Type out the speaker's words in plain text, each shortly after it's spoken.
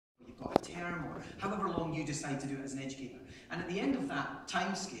got a term, or however long you decide to do it as an educator. And at the end of that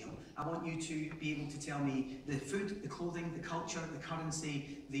time scale, I want you to be able to tell me the food, the clothing, the culture, the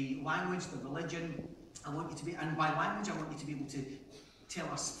currency, the language, the religion. I want you to be, and by language, I want you to be able to tell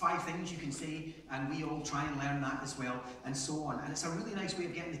us 5 things you can say, and we all try and learn that as well, and so on. And it's a really nice way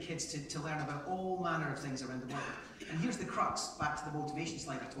of getting the kids to learn about all manner of things around the world. And here's the crux, back to the motivation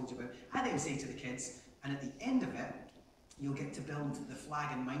slide I told you about. I then say to the kids, and at the end of it, you'll get to build the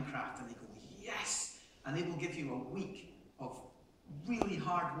flag in Minecraft, and they go, yes! And they will give you a week of really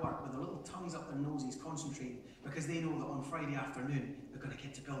hard work with their little tongues up their noses concentrating, because they know that on Friday afternoon they're going to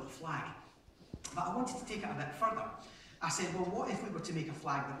get to build a flag. But I wanted to take it a bit further. I said, well, what if we were to make a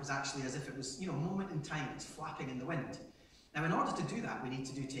flag that was actually as if it was, a moment in time, it's flapping in the wind? Now, in order to do that, we need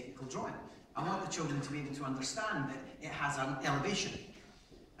to do technical drawing. I want the children to be able to understand that it has an elevation,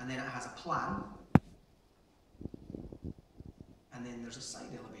 and then it has a plan, and then there's a side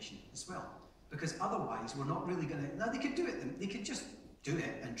elevation as well. Because otherwise, we're not really going to... Now, they could do it, they could just do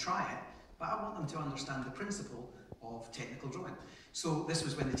it and try it, but I want them to understand the principle of technical drawing. So this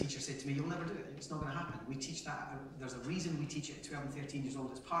was when the teacher said to me, you'll never do it, it's not going to happen. We teach that, there's a reason we teach it at 12 and 13 years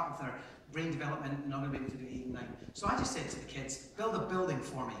old, it's part of their brain development, and not going to be able to do it at 8 and 9. So I just said to the kids, build a building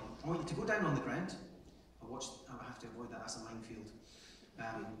for me. I want you to go down on the ground. I have to avoid that, that's a minefield.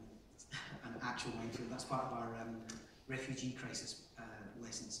 An actual minefield, that's part of our refugee crisis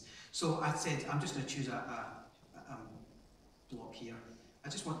lessons. So I said, I'm just going to choose a block here. I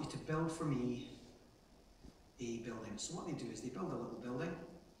just want you to build for me a building. So what they do is they build a little building.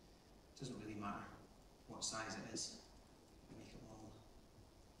 It doesn't really matter what size it is. Make it long.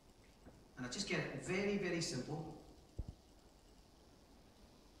 And I just get it very, very simple.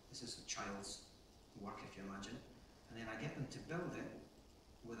 This is a child's work, if you imagine. And then I get them to build it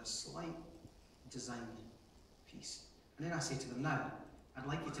with a slight design piece. And then I say to them, now, I'd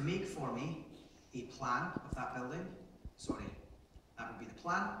like you to make for me a plan of that building. Sorry, that would be the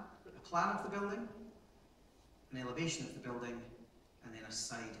plan. A plan of the building, an elevation of the building, and then a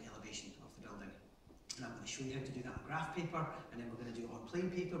side elevation of the building. And I'm going to show you how to do that on graph paper, and then we're going to do it on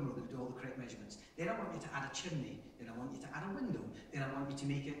plain paper, and we're going to do all the correct measurements. Then I want you to add a chimney, then I want you to add a window, then I want you to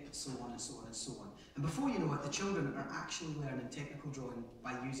make it so on and so on and so on. And before you know it, the children are actually learning technical drawing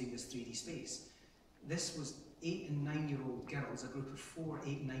by using this 3D space. This was 8 and 9-year-old girls, a group of 4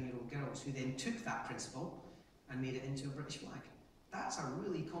 8 and 9-year-old girls, who then took that principle and made it into a British flag. That's a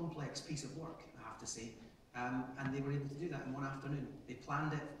really complex piece of work, I have to say. And they were able to do that in one afternoon. They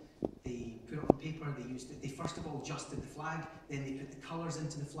planned it, they put it on paper, they used it. They first of all just did the flag, then they put the colours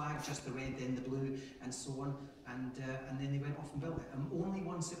into the flag, just the red, then the blue, and so on. And then they went off and built it. And only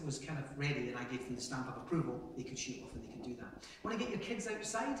once it was kind of ready and I gave them the stamp of approval, they could shoot off and they could do that. Want to get your kids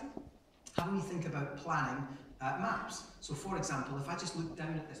outside? Have a wee think about planning maps. So for example, if I just look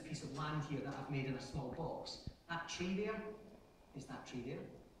down at this piece of land here that I've made in a small box, that tree there is that tree there.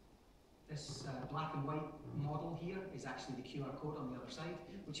 This black and white model here is actually the QR code on the other side,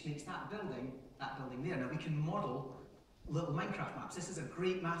 which makes that building there. Now we can model little Minecraft maps. This is a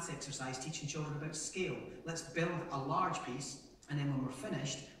great maths exercise teaching children about scale. Let's build a large piece, and then when we're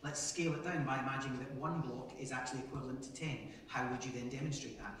finished, let's scale it down by imagining that 1 block is actually equivalent to 10. How would you then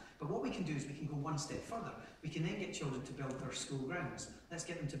demonstrate that? But what we can do is we can go one step further. We can then get children to build their school grounds. Let's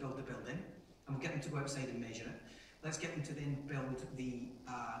get them to build the building, and we'll get them to go outside and measure it. Let's get them to then build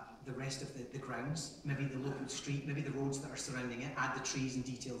the rest of the grounds, maybe the local street, maybe the roads that are surrounding it, add the trees and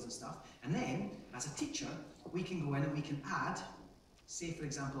details and stuff. And then, as a teacher, we can go in and we can add, say for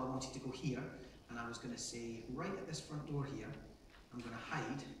example, I wanted to go here, and I was going to say, right at this front door here, I'm going to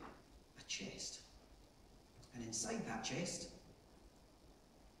hide a chest. And inside that chest,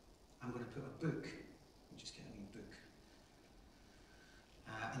 I'm going to put a book. I'm just getting a wee book.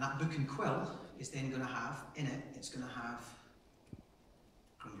 And that book and quill is then going to have, in it, it's going to have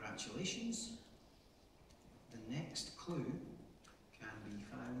congratulations. The next clue can be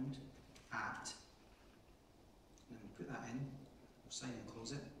found at, and then we'll put that in, we'll sign and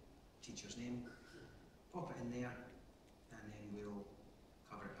close it, teacher's name, pop it in there, and then we'll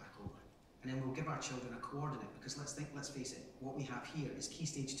cover it back over. And then we'll give our children a coordinate, because let's face it, what we have here is Key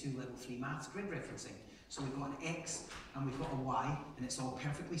Stage 2 Level 3 Maths grid referencing. So we've got an X and we've got a Y, and it's all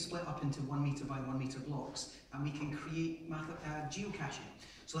perfectly split up into 1 metre by 1 metre blocks, and we can create geocaching.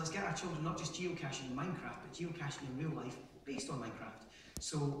 So let's get our children not just geocaching in Minecraft, but geocaching in real life based on Minecraft.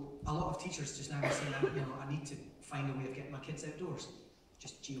 So a lot of teachers just now are saying, I need to find a way of getting my kids outdoors.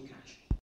 Just geocache.